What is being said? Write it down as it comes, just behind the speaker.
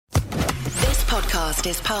podcast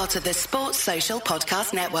is part of the Sports Social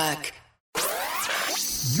Podcast Network.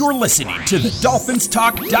 You're listening to the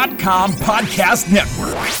DolphinsTalk.com podcast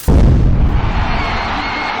network.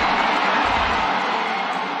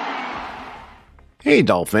 Hey,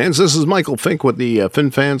 Dolphins, this is Michael Fink with the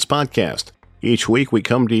FinFans Podcast. Each week we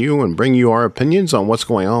come to you and bring you our opinions on what's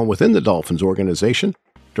going on within the Dolphins organization.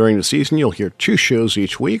 During the season, you'll hear 2 shows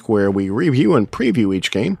each week where we review and preview each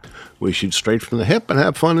game. We shoot straight from the hip and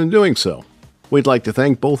have fun in doing so. We'd like to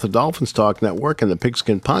thank both the Dolphins Talk Network and the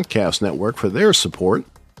Pigskin Podcast Network for their support.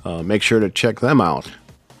 Make sure to check them out.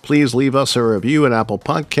 Please leave us a review at Apple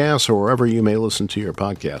Podcasts or wherever you may listen to your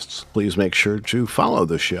podcasts. Please make sure to follow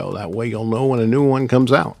the show. That way you'll know when a new one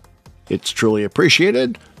comes out. It's truly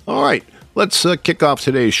appreciated. All right, let's kick off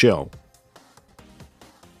today's show.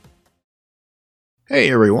 Hey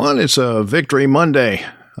everyone, it's a Victory Monday.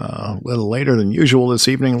 A little later than usual this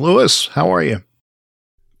evening. Lewis, how are you?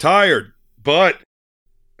 Tired, but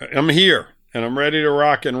I'm here and I'm ready to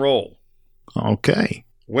rock and roll. Okay.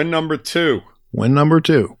 Win number 2. Win number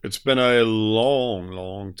 2. It's been a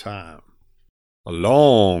long time. A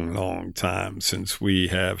long time since we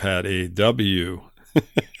have had a W.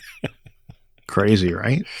 Crazy,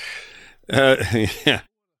 right? Yeah.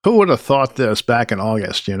 Who would have thought this back in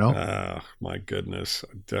August, you know? My goodness.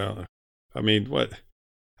 I mean, what?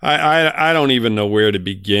 I don't even know where to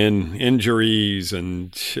begin. Injuries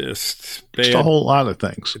and just bad. Just a whole lot of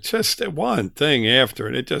things. It's just one thing after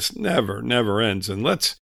it. It just never ends. And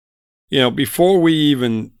let's, before we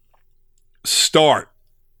even start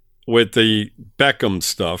with the Beckham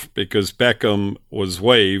stuff, because Beckham was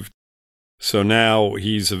waived, so now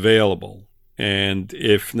he's available. And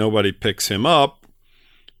if nobody picks him up,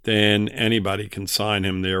 then anybody can sign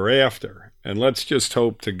him thereafter. And let's just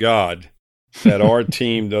hope to God that our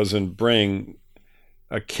team doesn't bring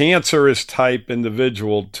a cancerous type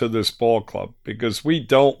individual to this ball club, because we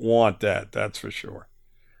don't want that, that's for sure.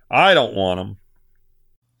 I don't want him.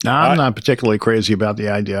 No, I'm not particularly crazy about the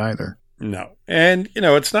idea either. No. And,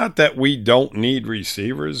 it's not that we don't need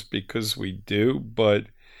receivers, because we do, but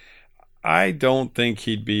I don't think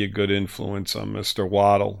he'd be a good influence on Mr.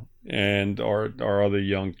 Waddle and our other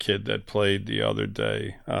young kid that played the other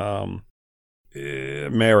day,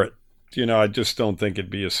 Merritt. I just don't think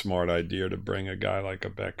it'd be a smart idea to bring a guy like a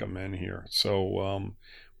Beckham in here. So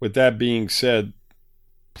with that being said,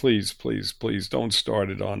 please don't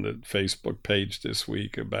start it on the Facebook page this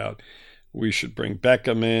week about we should bring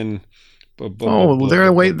Beckham in.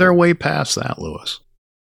 They're way past that, Lewis.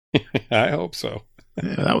 I hope so.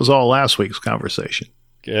 Yeah, that was all last week's conversation.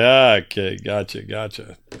 Yeah, okay,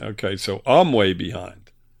 gotcha. Okay, so I'm way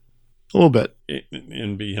behind. A little bit.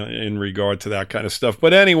 In regard to that kind of stuff.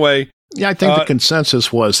 But anyway. Yeah, I think the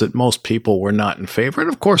consensus was that most people were not in favor. And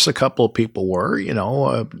of course, a couple of people were,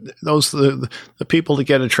 those the people that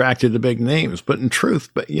get attracted to big names. But in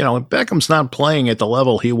truth, Beckham's not playing at the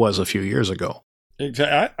level he was a few years ago.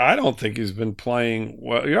 I don't think he's been playing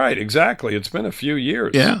well. You're right, exactly. It's been a few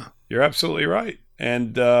years. Yeah. You're absolutely right.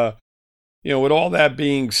 And, with all that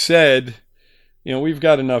being said, we've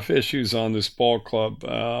got enough issues on this ball club,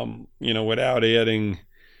 without adding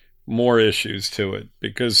more issues to it.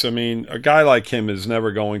 Because, a guy like him is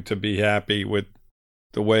never going to be happy with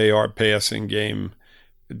the way our passing game.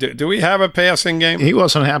 Do we have a passing game? He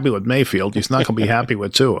wasn't happy with Mayfield. He's not going to be happy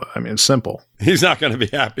with Tua. It's simple. He's not going to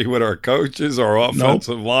be happy with our coaches, our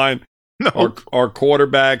offensive line, our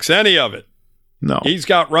quarterbacks, any of it. No. He's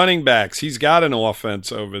got running backs. He's got an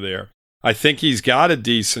offense over there. I think he's got a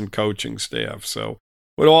decent coaching staff. So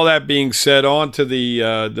with all that being said, on to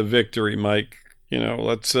the victory, Mike.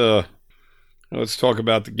 Let's talk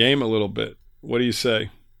about the game a little bit. What do you say?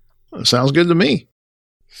 Sounds good to me.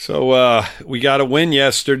 So we got a win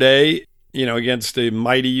yesterday, against the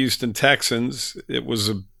mighty Houston Texans. It was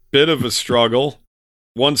a bit of a struggle.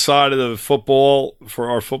 One side of the football for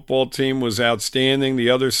our football team was outstanding. The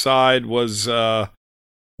other side was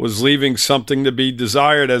leaving something to be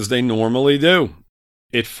desired, as they normally do.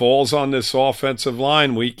 It falls on this offensive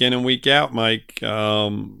line week in and week out, Mike.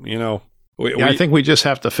 I think we just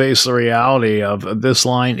have to face the reality of this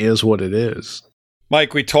line is what it is.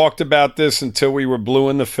 Mike, we talked about this until we were blue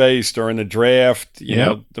in the face during the draft.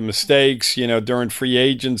 The mistakes, during free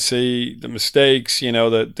agency, the mistakes,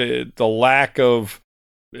 the lack of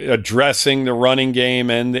addressing the running game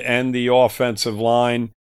and the offensive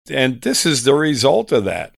line. And this is the result of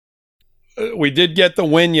that. We did get the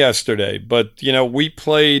win yesterday, but, we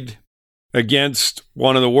played against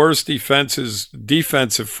one of the worst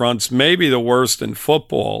defensive fronts, maybe the worst in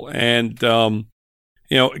football. And,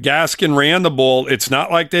 Gaskin ran the ball. It's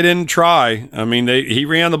not like they didn't try. I mean, he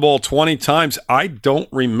ran the ball 20 times. I don't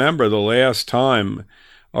remember the last time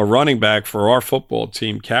a running back for our football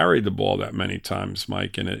team carried the ball that many times,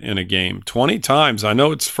 Mike, in a game. 20 times. I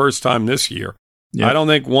know it's the first time this year. Yep. I don't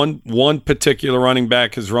think one particular running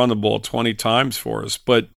back has run the ball 20 times for us.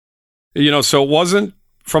 But, so it wasn't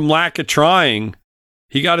from lack of trying.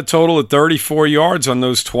 He got a total of 34 yards on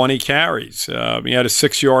those 20 carries. He had a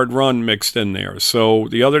 6-yard run mixed in there. So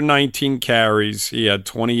the other 19 carries, he had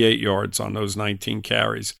 28 yards on those 19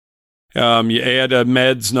 carries. You add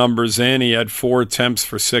Med's numbers in, he had 4 attempts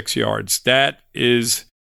for 6 yards. That is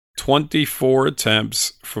 24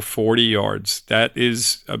 attempts for 40 yards. That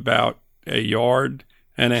is about a yard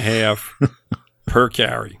and a half per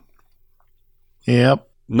carry. Yep.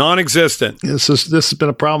 Non-existent. This has been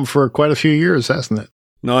a problem for quite a few years, hasn't it?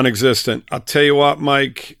 Non-existent. I'll tell you what,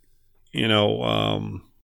 Mike,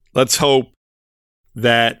 let's hope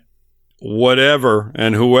that whatever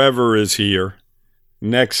and whoever is here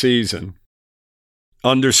next season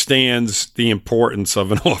understands the importance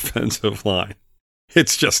of an offensive line.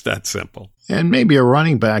 It's just that simple. And maybe a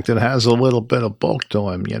running back that has a little bit of bulk to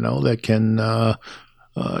him, that can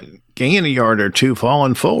gain a yard or two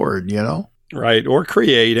falling forward, Right, or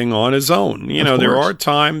creating on his own. There are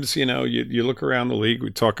times, you look around the league,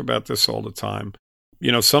 we talk about this all the time.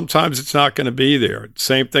 Sometimes it's not going to be there.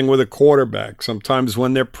 Same thing with a quarterback. Sometimes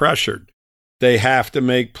when they're pressured, they have to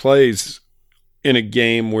make plays in a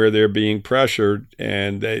game where they're being pressured,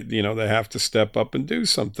 and they have to step up and do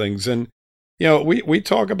some things. And, we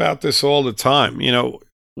talk about this all the time.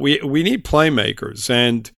 We need playmakers.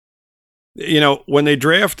 And, when they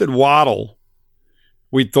drafted Waddle,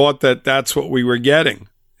 we thought that that's what we were getting.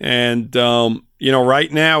 And,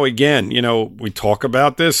 right now, again, we talk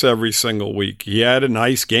about this every single week. He had a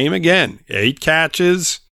nice game again. 8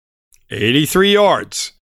 catches, 83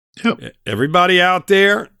 yards. Yep. Everybody out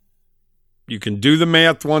there, you can do the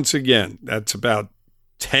math once again. That's about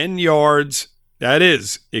 10 yards. That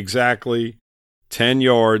is exactly 10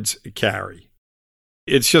 yards a carry.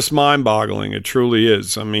 It's just mind-boggling. It truly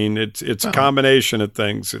is. I mean, it's a combination of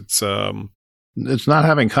things. It's not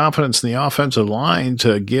having confidence in the offensive line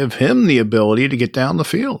to give him the ability to get down the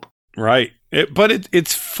field. Right. But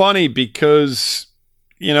it's funny because,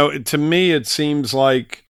 to me, it seems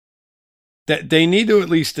like that they need to at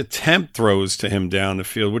least attempt throws to him down the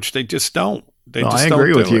field, which they just don't. I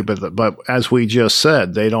agree with you, but as we just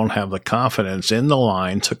said, they don't have the confidence in the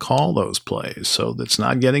line to call those plays, so that's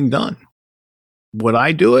not getting done. Would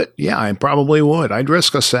I do it? Yeah, I probably would. I'd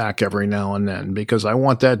risk a sack every now and then because I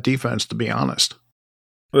want that defense to be honest.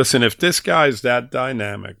 Listen, if this guy's that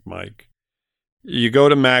dynamic, Mike, you go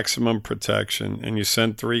to maximum protection and you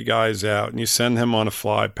send 3 guys out and you send him on a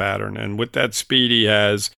fly pattern. And with that speed he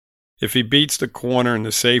has, if he beats the corner and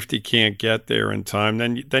the safety can't get there in time,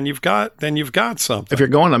 then you've got something. If you're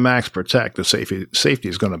going to max protect, the safety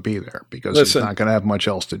is going to be there because he's not going to have much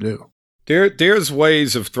else to do. There's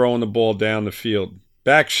ways of throwing the ball down the field.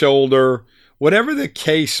 Back shoulder, whatever the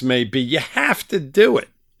case may be, you have to do it.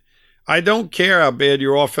 I don't care how bad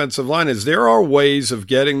your offensive line is. There are ways of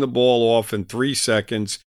getting the ball off in 3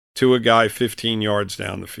 seconds to a guy 15 yards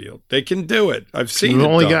down the field. They can do it. I've seen it. You've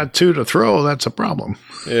only got 2 to throw. That's a problem.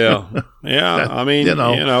 Yeah. I mean,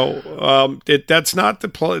 that's not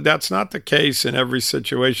the case in every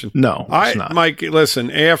situation. No, it's not. Mike,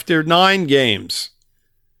 listen, after 9 games,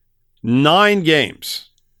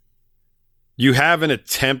 you haven't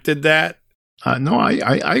attempted that? No,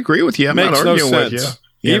 I agree with you. I'm not arguing with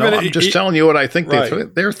you. I'm just telling you what I think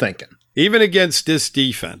they're thinking. Even against this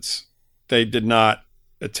defense, they did not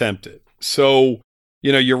attempt it. So,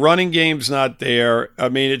 your running game's not there. I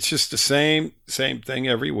mean, it's just the same thing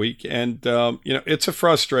every week. And, it's a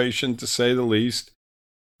frustration to say the least.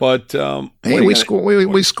 But hey, we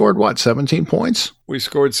scored what, 17 points? We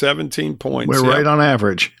scored 17 points. We're right on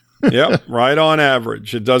average. Yep, right on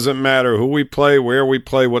average. It doesn't matter who we play, where we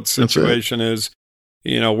play, what the situation is.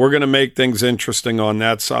 We're going to make things interesting on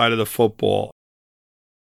that side of the football.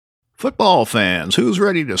 Football fans, who's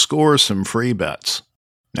ready to score some free bets?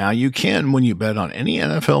 Now you can when you bet on any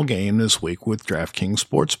NFL game this week with DraftKings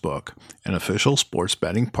Sportsbook, an official sports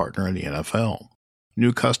betting partner of the NFL.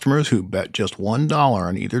 New customers who bet just $1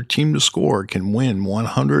 on either team to score can win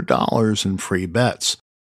 $100 in free bets.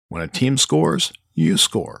 When a team scores, you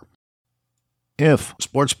score. If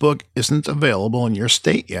Sportsbook isn't available in your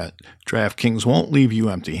state yet, DraftKings won't leave you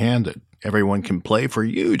empty-handed. Everyone can play for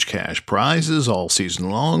huge cash prizes all season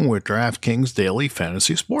long with DraftKings Daily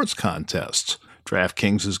Fantasy Sports Contests.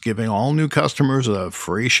 DraftKings is giving all new customers a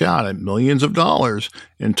free shot at millions of dollars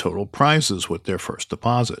in total prizes with their first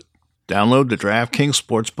deposit. Download the DraftKings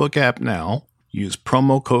Sportsbook app now. Use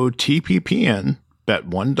promo code TPPN. Bet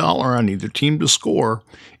 $1 on either team to score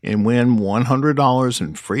and win $100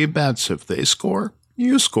 in free bets if they score,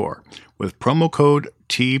 you score with promo code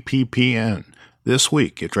TPPN this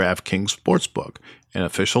week at DraftKings Sportsbook, an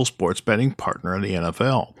official sports betting partner of the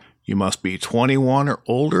NFL. You must be 21 or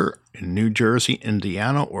older in New Jersey,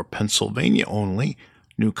 Indiana, or Pennsylvania only.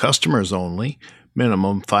 New customers only.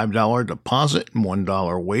 Minimum $5 deposit and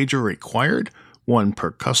 $1 wager required. One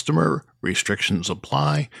per customer. Restrictions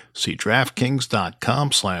apply. See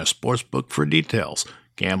DraftKings.com/sportsbook for details.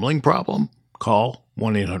 Gambling problem? Call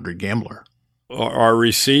 1-800-GAMBLER. Our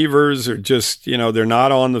receivers are just, they're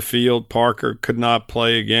not on the field. Parker could not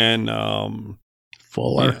play again.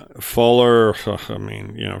 Fuller. Yeah, Fuller, I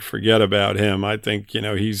mean, forget about him. I think,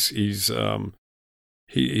 he's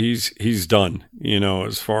done,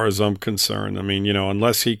 as far as I'm concerned. I mean,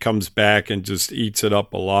 unless he comes back and just eats it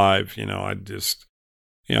up alive, I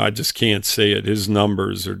just can't see it. His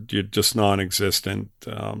numbers are just non-existent.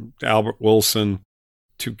 Albert Wilson,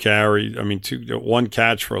 1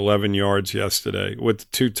 catch for 11 yards yesterday with the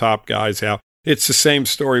 2 top guys out. It's the same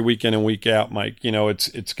story week in and week out, Mike.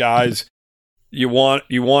 It's guys you want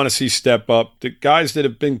to see step up. The guys that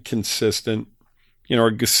have been consistent,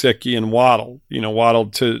 are Gesicki and Waddle. Waddle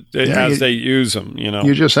they use them.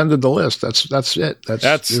 You just ended the list. That's it.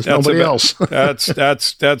 There's nobody else.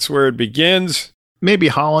 that's where it begins. Maybe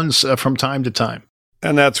Hollins from time to time.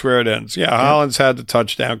 And that's where it ends. Yeah, Hollins had the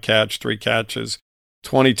touchdown catch, 3 catches,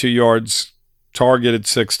 22 yards, targeted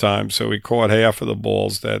 6 times. So he caught half of the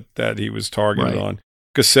balls that he was targeted on.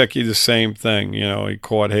 Gesicki, the same thing. He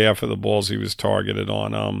caught half of the balls he was targeted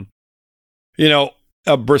on.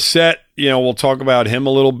 Brissett, we'll talk about him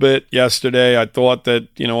a little bit yesterday. I thought that,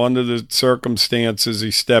 under the circumstances,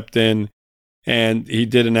 he stepped in and he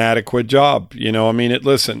did an adequate job.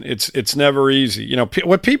 Listen, it's never easy.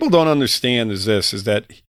 What people don't understand is that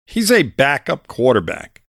he's a backup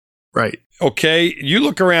quarterback. Right. Okay. You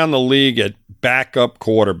look around the league at backup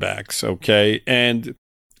quarterbacks. Okay. And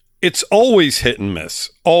it's always hit and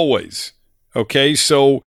miss. Always. Okay.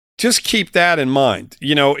 So just keep that in mind.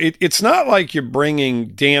 It's not like you're bringing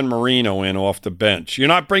Dan Marino in off the bench. You're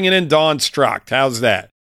not bringing in Don Strock. How's that?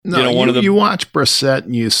 No, you watch Brissett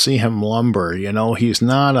and you see him lumber. He's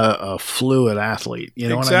not a fluid athlete. You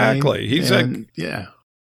know exactly. What I mean?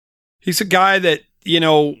 He's a guy that,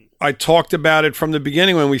 I talked about it from the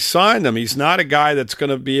beginning when we signed him. He's not a guy that's going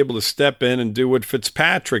to be able to step in and do what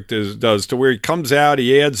Fitzpatrick does to where he comes out,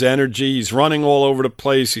 he adds energy, he's running all over the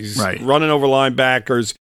place, he's running over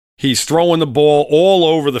linebackers, he's throwing the ball all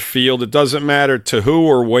over the field. It doesn't matter to who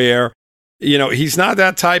or where. He's not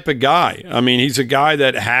that type of guy. I mean, he's a guy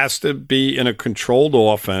that has to be in a controlled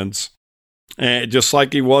offense, and just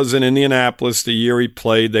like he was in Indianapolis the year he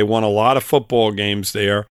played. They won a lot of football games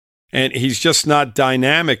there, and he's just not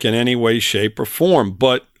dynamic in any way, shape, or form.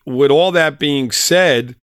 But with all that being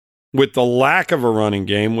said, with the lack of a running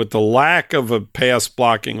game, with the lack of a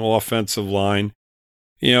pass-blocking offensive line,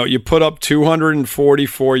 you put up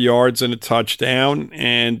 244 yards and a touchdown,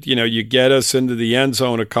 and, you get us into the end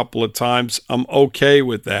zone a couple of times. I'm okay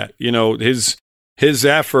with that. His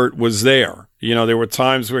effort was there. There were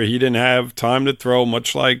times where he didn't have time to throw,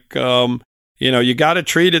 much like, you got to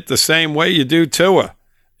treat it the same way you do Tua.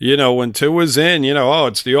 When Tua's in,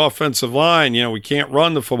 it's the offensive line. We can't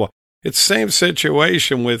run the football. It's the same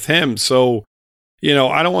situation with him. So,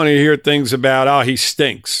 I don't want to hear things about, he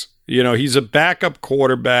stinks. He's a backup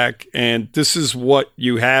quarterback, and this is what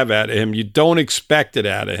you have out of him. You don't expect it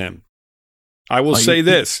out of him. I will say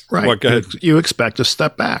this. Right. What, go ahead. You expect a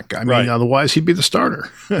step back. I mean, otherwise he'd be the starter.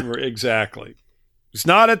 Exactly. He's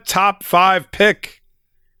not a top 5 pick.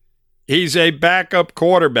 He's a backup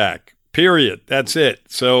quarterback, period. That's it.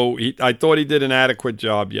 So I thought he did an adequate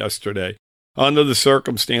job yesterday under the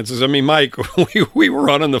circumstances. I mean, Mike, we were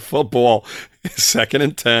running the football 2nd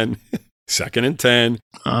and 10. 2nd and 10,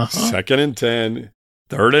 2nd and 10,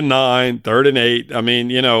 3rd and 9, 3rd and 8. I mean,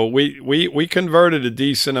 we converted a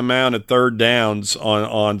decent amount of 3rd downs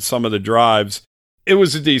on some of the drives. It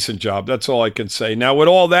was a decent job. That's all I can say. Now, with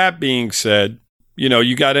all that being said,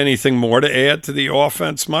 you got anything more to add to the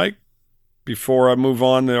offense, Mike, before I move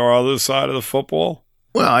on to our other side of the football?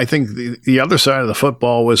 Well, I think the other side of the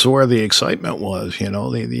football was where the excitement was.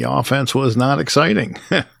 The offense was not exciting.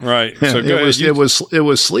 Right. So it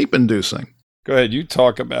was sleep inducing. Go ahead. You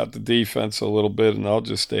talk about the defense a little bit, and I'll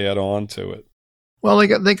just add on to it. Well,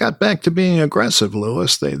 they got back to being aggressive,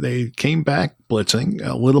 Lewis. They came back blitzing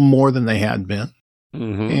a little more than they had been,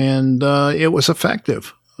 and it was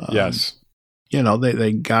effective. Yes.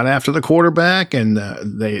 They got after the quarterback, and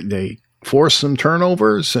they force some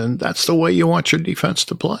turnovers, and that's the way you want your defense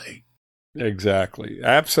to play. Exactly.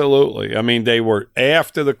 Absolutely. I mean, they were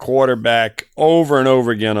after the quarterback over and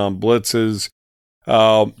over again on blitzes.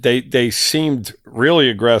 They seemed really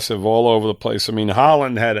aggressive all over the place. I mean,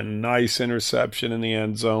 Holland had a nice interception in the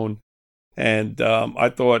end zone, and I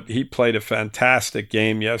thought he played a fantastic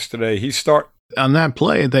game yesterday. On that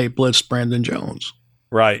play, they blitzed Brandon Jones.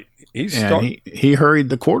 Right. He hurried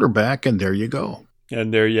the quarterback, and there you go.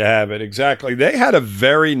 And there you have it. Exactly. They had a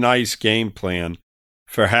very nice game plan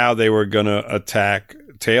for how they were going to attack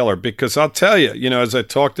Taylor, because I'll tell you, as I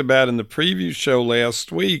talked about in the preview show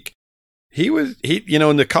last week, he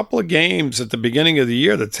in the couple of games at the beginning of the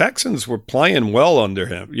year, the Texans were playing well under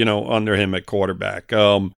him at quarterback.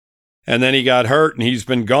 And then he got hurt and he's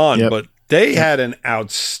been gone. Yep. But they had an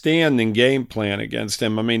outstanding game plan against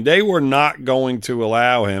him. I mean, they were not going to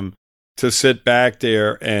allow him to sit back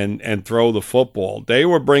there and throw the football. They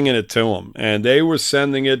were bringing it to him, and they were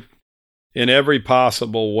sending it in every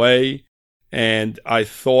possible way. And I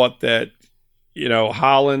thought that,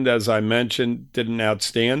 Holland, as I mentioned, did an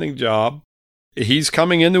outstanding job. He's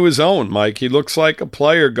coming into his own, Mike. He looks like a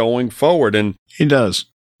player going forward. And he does.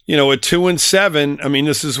 At 2-7, I mean,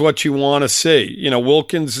 this is what you want to see.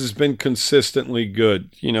 Wilkins has been consistently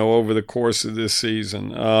good, over the course of this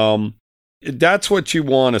season. That's what you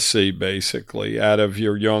want to see, basically, out of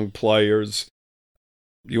your young players.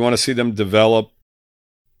 You want to see them develop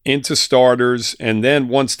into starters, and then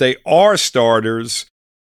once they are starters,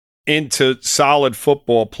 into solid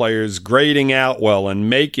football players, grading out well and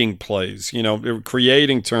making plays,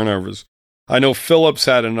 creating turnovers. I know Phillips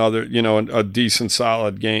had another, a decent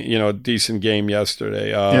solid game, a decent game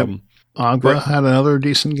yesterday. Agba had another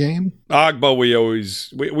decent game. Agba,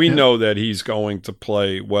 we know that he's going to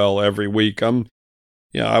play well every week.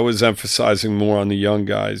 I was emphasizing more on the young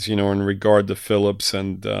guys, in regard to Phillips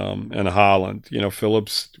and Holland.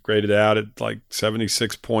 Phillips graded out at like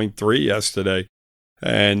 76.3 yesterday,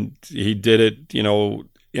 and he did it,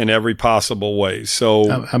 in every possible way.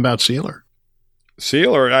 So how about Sealer?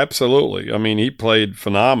 Sealer, absolutely. I mean, he played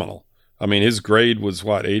phenomenal. I mean, his grade was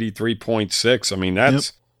 83.6. I mean,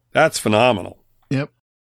 that's phenomenal. Yep.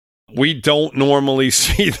 We don't normally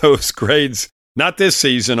see those grades, not this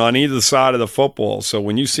season, on either side of the football. So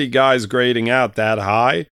when you see guys grading out that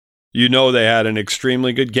high, they had an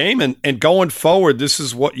extremely good game. And going forward, this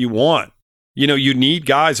is what you want. You need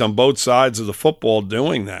guys on both sides of the football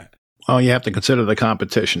doing that. Oh, you have to consider the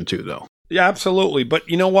competition too, though. Yeah, absolutely. But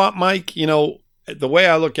you know what, Mike? The way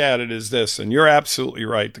I look at it is this, and you're absolutely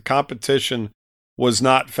right. The competition was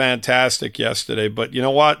not fantastic yesterday, but you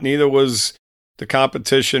know what? Neither was the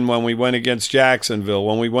competition when we went against Jacksonville,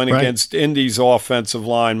 when we went against Indy's offensive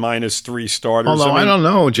line -3 starters. Although I don't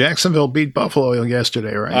know, Jacksonville beat Buffalo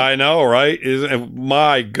yesterday, right? I know, right?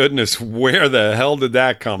 My goodness, where the hell did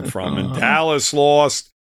that come from? And Dallas lost.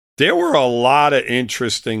 There were a lot of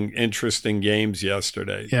interesting games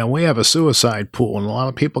yesterday. Yeah, we have a suicide pool, and a lot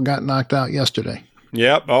of people got knocked out yesterday.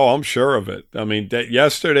 Yep. Oh, I'm sure of it. I mean,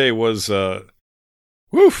 yesterday was,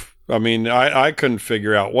 woof. I mean, I couldn't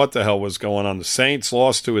figure out what the hell was going on. The Saints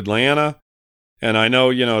lost to Atlanta, and I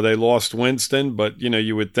know, they lost Winston, but,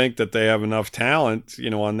 you would think that they have enough talent,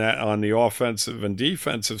 on the offensive and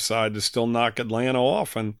defensive side to still knock Atlanta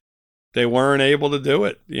off, and they weren't able to do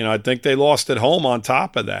it. I think they lost at home on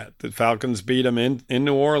top of that. The Falcons beat them in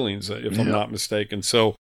New Orleans, if I'm not mistaken.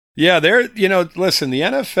 So, yeah, listen, the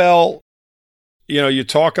NFL, you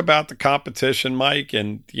talk about the competition, Mike,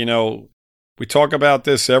 and, we talk about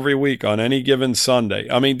this every week on any given Sunday.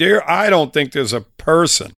 I mean, I don't think there's a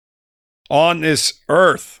person on this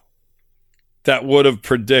earth that would have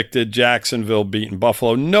predicted Jacksonville beating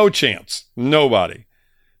Buffalo. No chance. Nobody.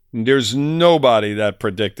 There's nobody that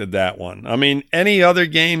predicted that one. I mean, any other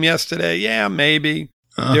game yesterday, yeah, maybe.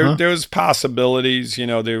 There's possibilities.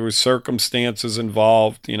 There were circumstances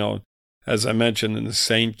involved, as I mentioned in the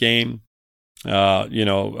Saint game,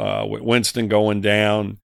 with Winston going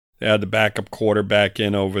down. They had the backup quarterback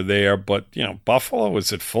in over there. But, Buffalo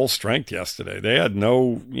was at full strength yesterday. They had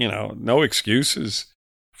no excuses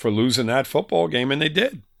for losing that football game, and they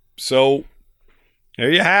did. So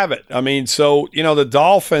there you have it. I mean, so, the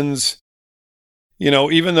Dolphins,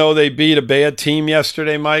 even though they beat a bad team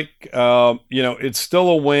yesterday, Mike, it's still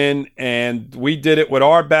a win, and we did it with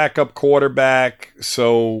our backup quarterback.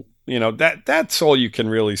 So, that's all you can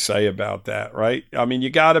really say about that, right? I mean, you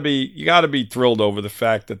got to be thrilled over the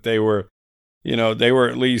fact that they were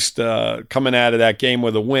at least coming out of that game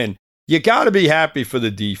with a win. You got to be happy for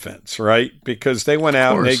the defense, right? Because they went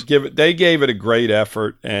out and they gave it a great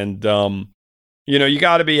effort, and you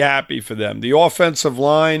got to be happy for them. The offensive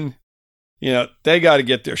line, they got to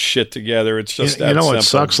get their shit together. It's just that what simple,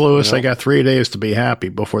 sucks, Lewis? They got 3 days to be happy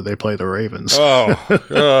before they play the Ravens.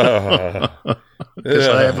 Because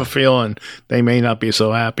I have a feeling they may not be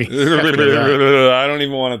so happy. I don't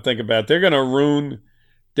even want to think about it. They're going to ruin.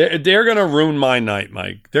 They're going to ruin my night,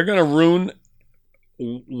 Mike. They're going to ruin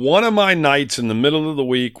one of my nights in the middle of the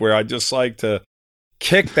week where I just like to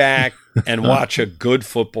kick back and watch a good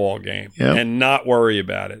football game and not worry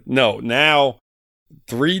about it. No, now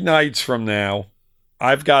 3 nights from now,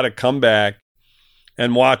 I've got to come back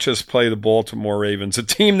and watch us play the Baltimore Ravens, a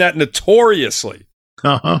team that notoriously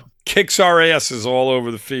kicks our asses all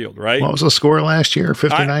over the field, right? What was the score last year?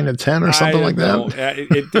 59-10 or something like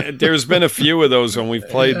that? There's been a few of those when we've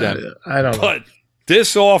played them. I don't know. But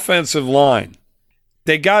this offensive line,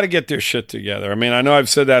 they got to get their shit together. I mean, I know I've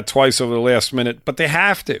said that twice over the last minute, but they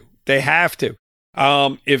have to. They have to.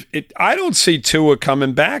 I don't see Tua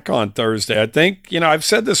coming back on Thursday. I think, I've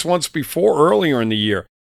said this once before earlier in the year.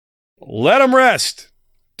 Let him rest.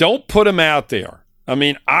 Don't put him out there. I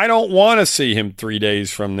mean, I don't want to see him 3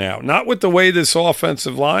 days from now. Not with the way this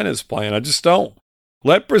offensive line is playing. I just don't.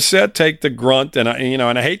 Let Brissett take the grunt, and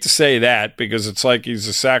I hate to say that because it's like he's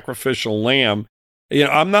a sacrificial lamb.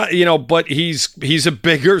 I'm not, but he's a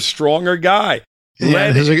bigger, stronger guy.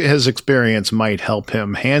 Yeah, his experience might help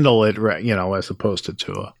him handle it, as opposed to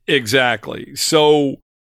Tua. Exactly. So,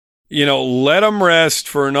 let him rest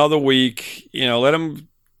for another week.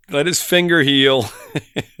 Let his finger heal.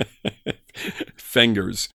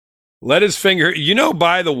 Fingers. Let his finger.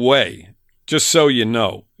 By the way, just so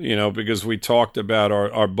because we talked about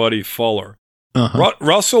our buddy Fuller,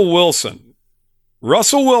 Russell Wilson,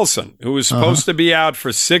 who was supposed to be out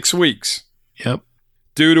for 6 weeks. Yep.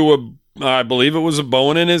 Due to I believe it was a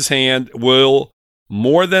bone in his hand, will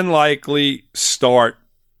more than likely start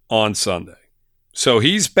on Sunday. So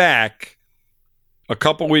he's back a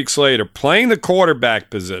couple weeks later, playing the quarterback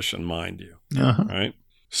position, mind you. Right?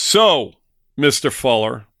 So, Mr.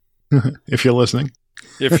 Fuller. If you're listening.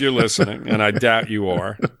 And I doubt you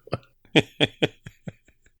are.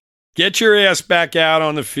 Get your ass back out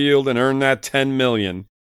on the field and earn that $10 million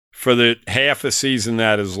for the half a season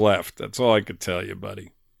that is left. That's all I could tell you,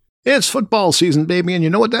 buddy. It's football season, baby, and you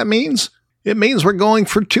know what that means? It means we're going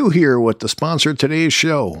for 2 here with the sponsor of today's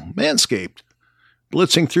show, Manscaped.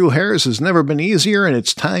 Blitzing through hairs has never been easier, and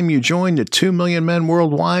it's time you join the 2 million men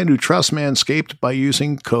worldwide who trust Manscaped by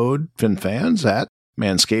using code FinFans at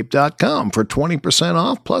manscaped.com for 20%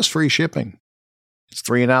 off plus free shipping. It's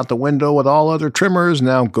 3 and out the window with all other trimmers.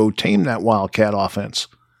 Now go tame that Wildcat offense.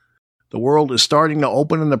 The world is starting to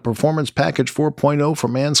open, and the Performance Package 4.0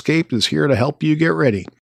 from Manscaped is here to help you get ready.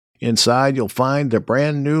 Inside, you'll find the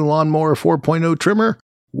brand new Lawnmower 4.0 trimmer,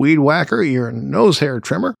 Weed Whacker ear and nose hair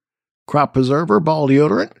trimmer, Crop Preserver ball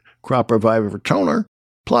deodorant, Crop Reviver toner,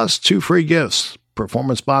 plus 2 free gifts,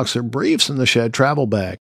 Performance Boxer briefs and the Shed travel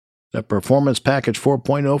bag. The Performance Package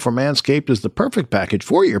 4.0 from Manscaped is the perfect package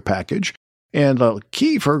for your package, and a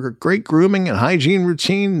key for great grooming and hygiene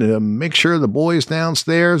routine to make sure the boys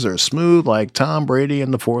downstairs are smooth like Tom Brady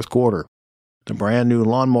in the fourth quarter. The brand new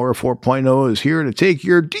Lawnmower 4.0 is here to take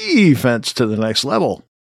your defense to the next level.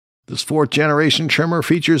 This 4th-generation trimmer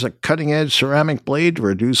features a cutting-edge ceramic blade to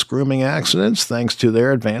reduce grooming accidents thanks to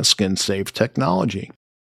their advanced skin-safe technology.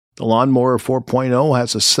 The Lawnmower 4.0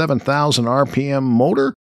 has a 7,000 RPM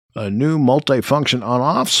motor, a new multifunction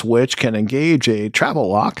on-off switch can engage a travel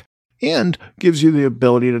lock, and gives you the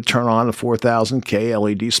ability to turn on a 4000K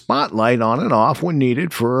LED spotlight on and off when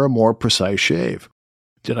needed for a more precise shave.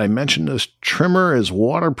 Did I mention this trimmer is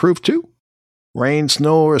waterproof too? Rain,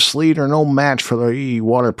 snow, or sleet are no match for the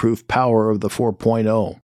waterproof power of the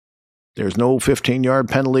 4.0. There's no 15-yard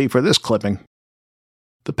penalty for this clipping.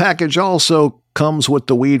 The package also comes with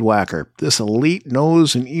the Weed Whacker. This elite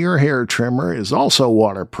nose and ear hair trimmer is also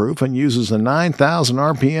waterproof and uses a 9,000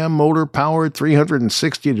 RPM motor-powered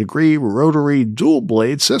 360-degree rotary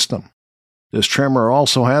dual-blade system. This trimmer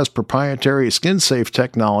also has proprietary skin-safe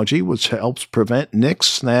technology which helps prevent nicks,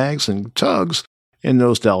 snags, and tugs in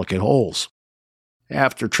those delicate holes.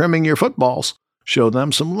 After trimming your footballs, show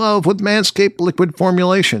them some love with Manscaped liquid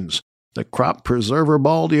formulations. The Crop Preserver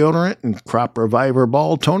ball deodorant and Crop Reviver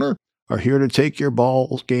ball toner are here to take your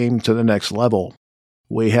ball game to the next level.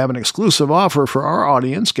 We have an exclusive offer for our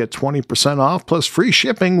audience. Get 20% off plus free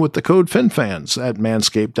shipping with the code FinFans at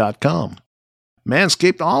manscaped.com.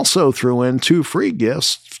 Manscaped also threw in 2 free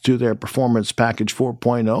gifts to their Performance Package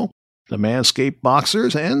 4.0, the Manscaped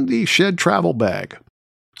Boxers and the Shed Travel Bag.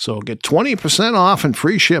 So get 20% off and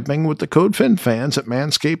free shipping with the code FinFans at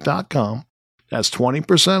manscaped.com. That's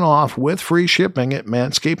 20% off with free shipping at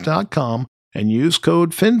manscaped.com and use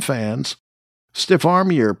code FinFans Stiff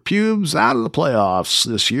arm your pubes out of the playoffs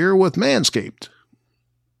this year with Manscaped.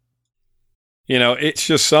 It's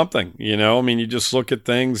just something, I mean, you just look at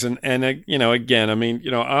things and again, I mean,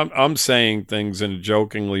 I'm saying things in a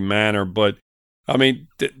jokingly manner, but I mean,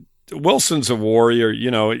 Wilson's a warrior,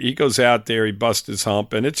 he goes out there, he busts his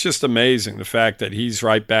hump, and it's just amazing the fact that he's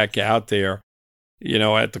right back out there,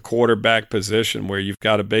 at the quarterback position where you've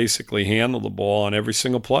got to basically handle the ball on every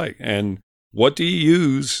single play. And what do you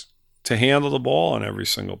use to handle the ball on every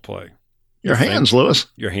single play? Your hands, Lewis.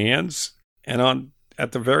 Your hands, and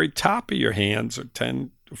at the very top of your hands are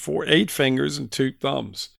 8 fingers and 2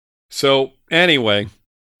 thumbs. So anyway,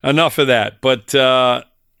 enough of that. But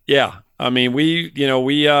yeah, I mean,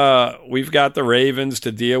 we've got the Ravens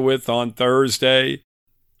to deal with on Thursday.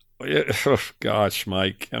 Oh, gosh,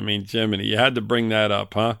 Mike. I mean, Jiminy, you had to bring that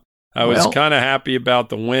up, huh? I was kind of happy about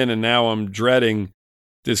the win, and now I'm dreading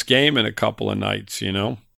this game in a couple of nights,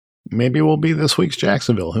 Maybe we'll be this week's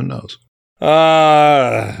Jacksonville. Who knows?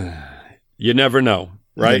 You never know,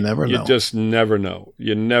 right? You never know. You just never know.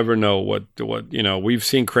 You never know what we've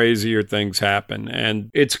seen crazier things happen.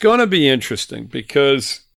 And it's going to be interesting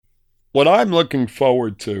because what I'm looking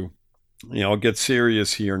forward to, I'll get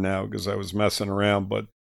serious here now because I was messing around, but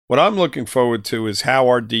what I'm looking forward to is how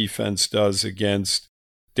our defense does against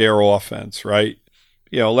their offense, right?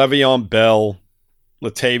 Le'Veon Bell,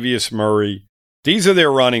 Latavius Murray, these are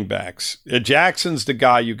their running backs. Jackson's the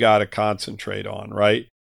guy you got to concentrate on, right?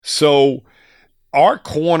 So our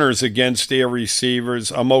corners against their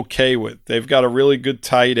receivers, I'm okay with. They've got a really good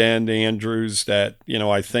tight end, Andrews, that,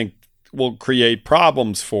 I think will create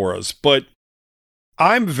problems for us. But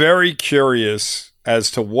I'm very curious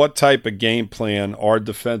as to what type of game plan our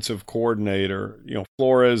defensive coordinator,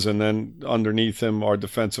 Flores, and then underneath him, our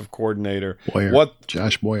defensive coordinator.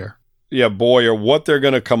 Josh Boyer. Yeah, Boyer, what they're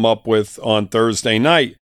going to come up with on Thursday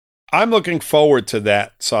night. I'm looking forward to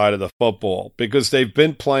that side of the football because they've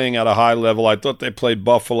been playing at a high level. I thought they played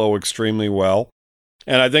Buffalo extremely well.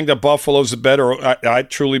 And I think that Buffalo's I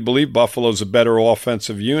truly believe Buffalo's a better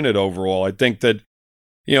offensive unit overall. I think that,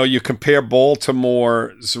 you compare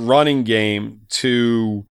Baltimore's running game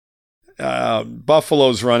to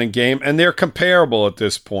Buffalo's running game, and they're comparable at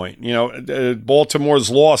this point. Baltimore's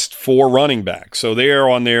lost 4 running backs, so they're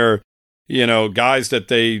on their guys that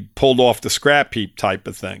they pulled off the scrap heap type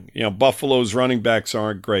of thing. Buffalo's running backs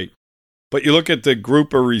aren't great. But you look at the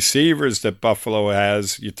group of receivers that Buffalo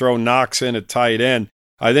has, you throw Knox in at tight end.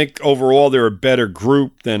 I think overall they're a better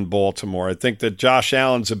group than Baltimore. I think that Josh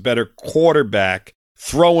Allen's a better quarterback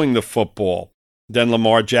throwing the football than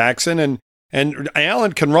Lamar Jackson. And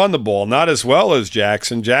Allen can run the ball, not as well as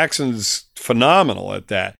Jackson. Jackson's phenomenal at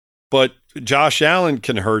that. But Josh Allen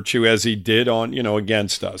can hurt you as he did on,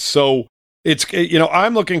 against us. So it's,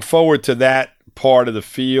 I'm looking forward to that part of the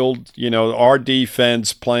field, our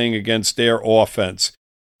defense playing against their offense.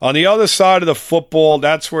 On the other side of the football,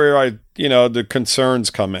 that's where the concerns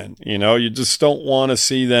come in. You just don't want to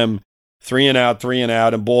see them 3 and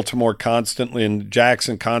out, and Baltimore constantly and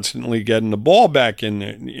Jackson constantly getting the ball back in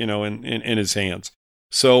his hands.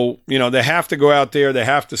 So, they have to go out there. They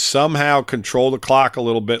have to somehow control the clock a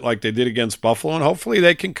little bit like they did against Buffalo, and hopefully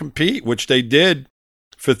they can compete, which they did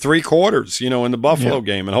for 3 quarters, in the Buffalo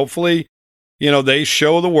game. And hopefully, they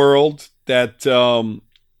show the world that,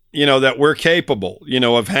 that we're capable,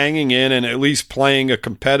 of hanging in and at least playing a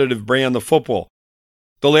competitive brand of football.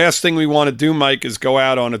 The last thing we want to do, Mike, is go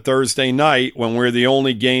out on a Thursday night when we're the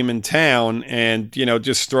only game in town and,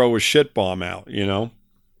 just throw a shit bomb out, Yeah,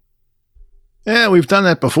 we've done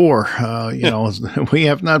that before. We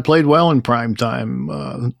have not played well in prime time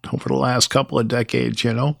over the last couple of decades,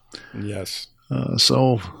 Yes.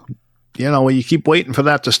 So, you keep waiting for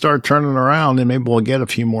that to start turning around, and maybe we'll get a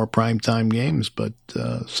few more primetime games. But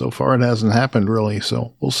so far, it hasn't happened really.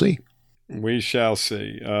 So we'll see. We shall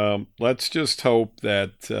see. Let's just hope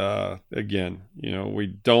that again,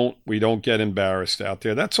 we don't get embarrassed out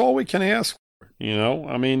there. That's all we can ask for.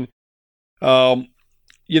 I mean,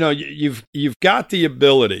 you've got the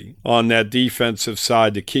ability on that defensive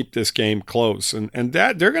side to keep this game close, and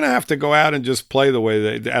that they're going to have to go out and just play the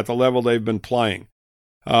way at the level they've been playing.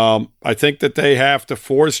 I think that they have to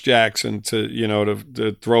force Jackson to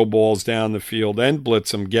to throw balls down the field and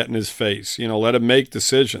blitz him, get in his face, let him make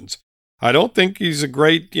decisions. I don't think he's a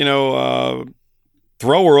great thrower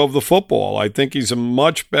of the football. I think he's a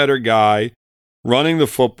much better guy running the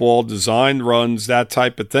football, designed runs, that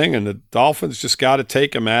type of thing. And the Dolphins just got to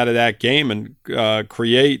take him out of that game and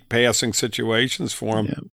create passing situations for him.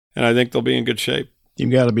 Yeah. And I think they'll be in good shape.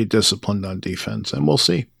 You've got to be disciplined on defense, and we'll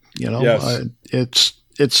see. Yes.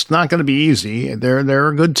 It's not going to be easy. They're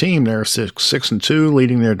a good team. They're 6-2,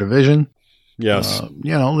 leading their division. Yes.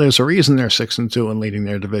 There's a reason they're 6-2 and leading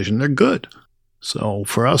their division. They're good. So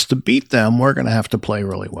for us to beat them, we're going to have to play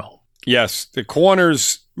really well. Yes. The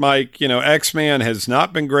corners, Mike, X-Man has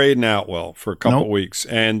not been grading out well for a couple weeks.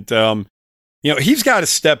 And, he's got to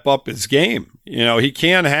step up his game. He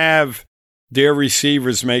can't have their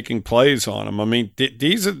receivers making plays on him. I mean,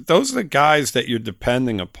 those are the guys that you're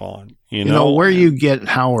depending upon. Where you get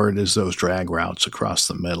Howard is those drag routes across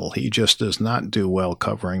the middle. He just does not do well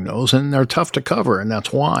covering those, and they're tough to cover, and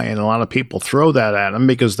that's why. And a lot of people throw that at him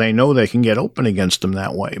because they know they can get open against him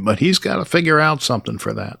that way. But he's got to figure out something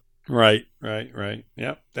for that. Right.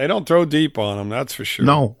 Yep. They don't throw deep on him, that's for sure.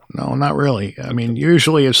 No, not really. I mean,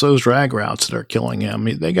 usually it's those drag routes that are killing him.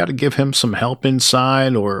 They got to give him some help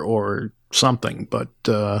inside or something. But,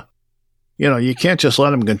 you can't just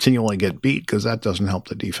let him continually get beat because that doesn't help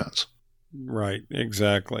the defense. Right,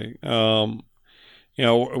 exactly. We're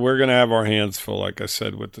going to have our hands full, like I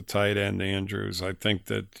said, with the tight end Andrews. I think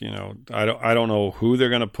that I don't know who they're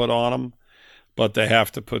going to put on him, but they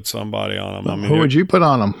have to put somebody on him. I mean, who would you put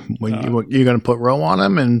on him? You're going to put Rowe on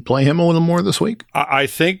him and play him a little more this week? I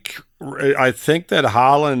think that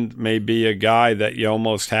Holland may be a guy that you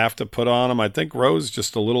almost have to put on him. I think Rowe's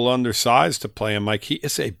just a little undersized to play him. Like, he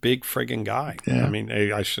is a big friggin' guy. Yeah. I mean,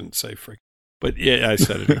 I shouldn't say friggin'. But yeah, I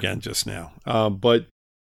said it again just now. But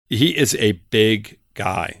he is a big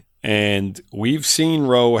guy. And we've seen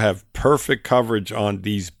Rowe have perfect coverage on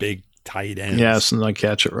these big tight ends. Yes, and they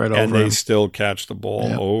catch it right over him. And they still catch the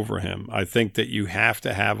ball over him. I think that you have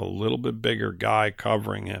to have a little bit bigger guy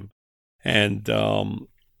covering him. And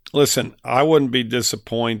listen, I wouldn't be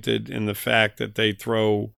disappointed in the fact that they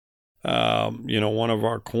throw, one of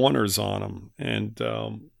our corners on him and,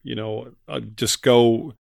 just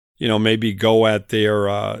go – maybe go at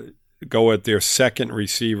their second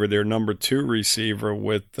receiver, their number 2 receiver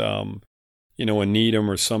with, a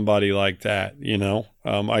Needham or somebody like that.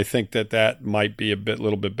 I think that might be a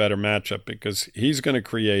little bit better matchup because he's going to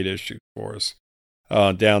create issues for us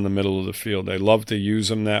down the middle of the field. They love to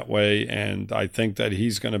use him that way, and I think that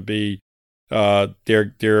he's going to be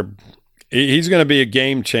he's going to be a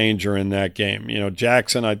game changer in that game.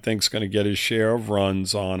 Jackson, I think, is going to get his share of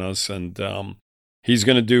runs on us, and he's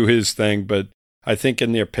going to do his thing, but I think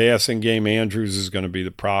in their passing game, Andrews is going to be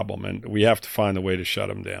the problem, and we have to find a way to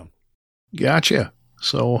shut him down. Gotcha.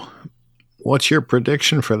 So what's your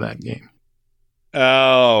prediction for that game?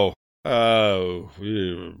 Gosh,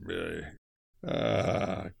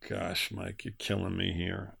 Mike, you're killing me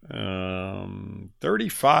here.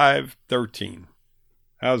 35-13.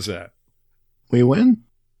 How's that? We win?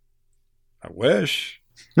 I wish.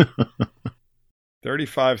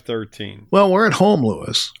 35-13. Well, we're at home,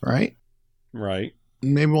 Lewis, right? Right.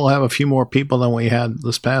 Maybe we'll have a few more people than we had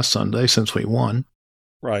this past Sunday since we won.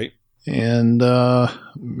 Right. And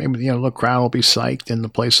maybe, the crowd will be psyched and the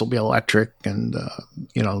place will be electric. And,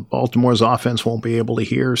 Baltimore's offense won't be able to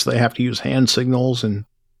hear, so they have to use hand signals. And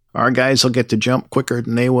our guys will get to jump quicker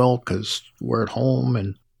than they will because we're at home.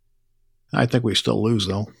 And I think we still lose,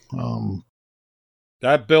 though.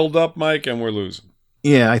 That build up, Mike, and we're losing.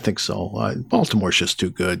 Yeah, I think so. Baltimore's just too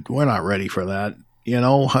good. We're not ready for that. You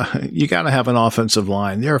got to have an offensive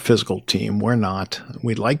line. They're a physical team. We're not.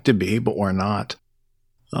 We'd like to be, but we're not.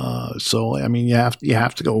 So, I mean, you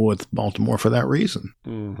have to go with Baltimore for that reason.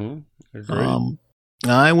 Mm-hmm. Agreed.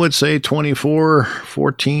 I would say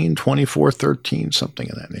 24-14, 24-13, something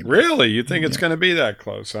in that neighborhood. Really? You think it's going to be that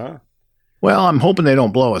close, huh? Well, I'm hoping they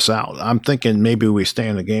don't blow us out. I'm thinking maybe we stay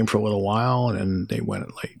in the game for a little while and they win it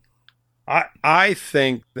late. I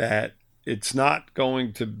think that it's not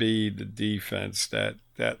going to be the defense that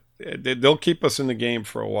they'll keep us in the game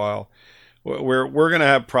for a while. Where we're going to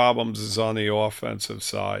have problems is on the offensive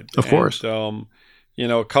side. Of course. A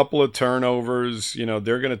couple of turnovers, they're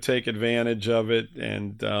going to take advantage of it,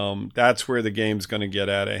 and that's where the game's going to get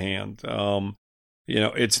out of hand.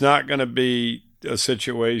 It's not going to be a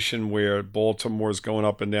situation where Baltimore's going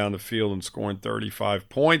up and down the field and scoring 35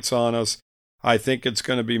 points on us. I think it's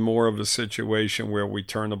going to be more of a situation where we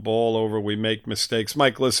turn the ball over, we make mistakes.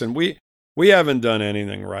 Mike, listen, we haven't done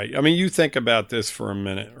anything right. I mean, you think about this for a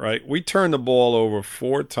minute, right? We turned the ball over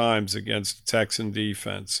 4 times against the Texan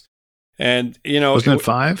defense. And, Wasn't it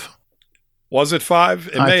 5? Was it 5?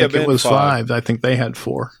 It may have been 5. It was 5. I think they had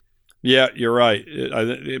 4. Yeah, you're right.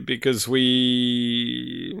 Because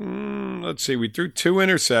we threw 2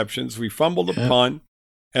 interceptions. We fumbled a punt.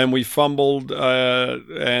 And we fumbled,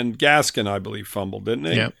 and Gaskin, I believe, fumbled, didn't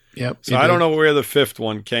he? Yep. So I don't know where the 5th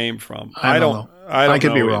one came from. I don't know. I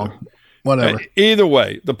could be wrong. Whatever. Either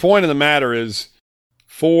way, the point of the matter is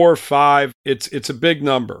 4, 5. It's a big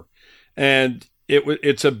number, and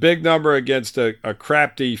it's a big number against a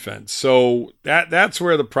crap defense. So that's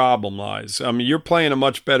where the problem lies. I mean, you're playing a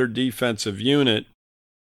much better defensive unit,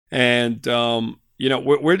 and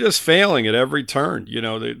we're just failing at every turn.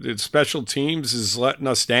 The special teams is letting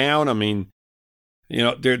us down. I mean,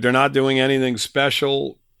 they're not doing anything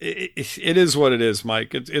special. It is what it is,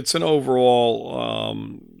 Mike. It's an overall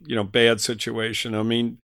bad situation. I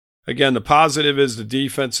mean, again, the positive is the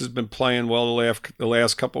defense has been playing well the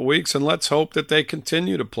last couple of weeks, and let's hope that they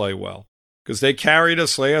continue to play well, because they carried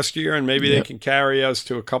us last year, and maybe they can carry us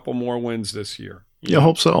to a couple more wins this year. You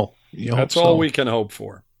hope so. That's all we can hope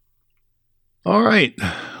for. All right.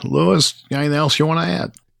 Lewis, anything else you want to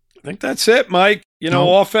add? I think that's it, Mike.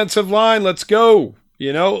 Offensive line, let's go.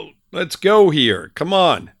 Let's go here. Come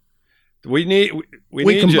on. We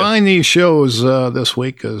combine these shows this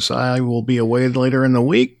week because I will be away later in the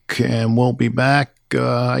week, and we'll be back,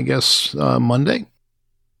 Monday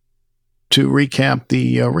to recap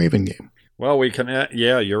the Raven game. Well, we can.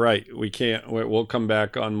 Yeah, you're right. We can't. We'll come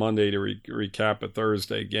back on Monday to recap a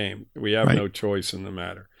Thursday game. We have no choice in the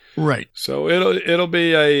matter. Right. So it'll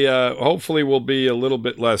be hopefully we'll be a little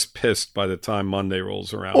bit less pissed by the time Monday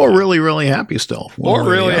rolls around. Or really, really happy still. Or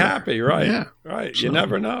really happy, right? Yeah. Right. So, you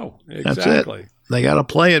never know. Exactly. That's it. They got to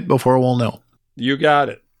play it before we'll know. You got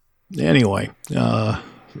it. Anyway,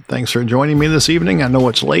 thanks for joining me this evening. I know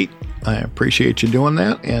it's late. I appreciate you doing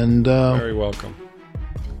that. And very welcome.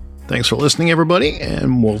 Thanks for listening, everybody,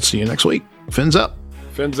 and we'll see you next week. Fins up.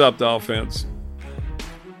 Fins up, Dolphins.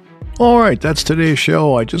 All right, that's today's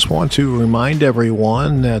show. I just want to remind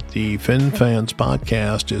everyone that the Fin Fans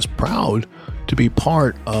podcast is proud to be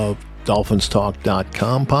part of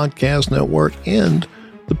DolphinsTalk.com podcast network and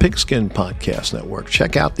the Pigskin Podcast Network.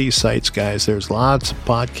 Check out these sites, guys. There's lots of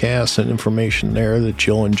podcasts and information there that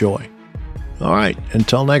you'll enjoy. All right,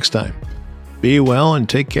 until next time, be well and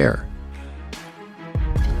take care.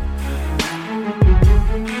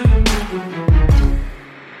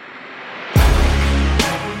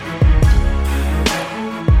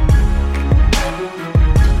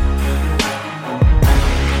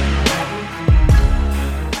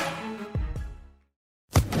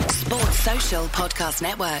 Podcast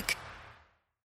Network.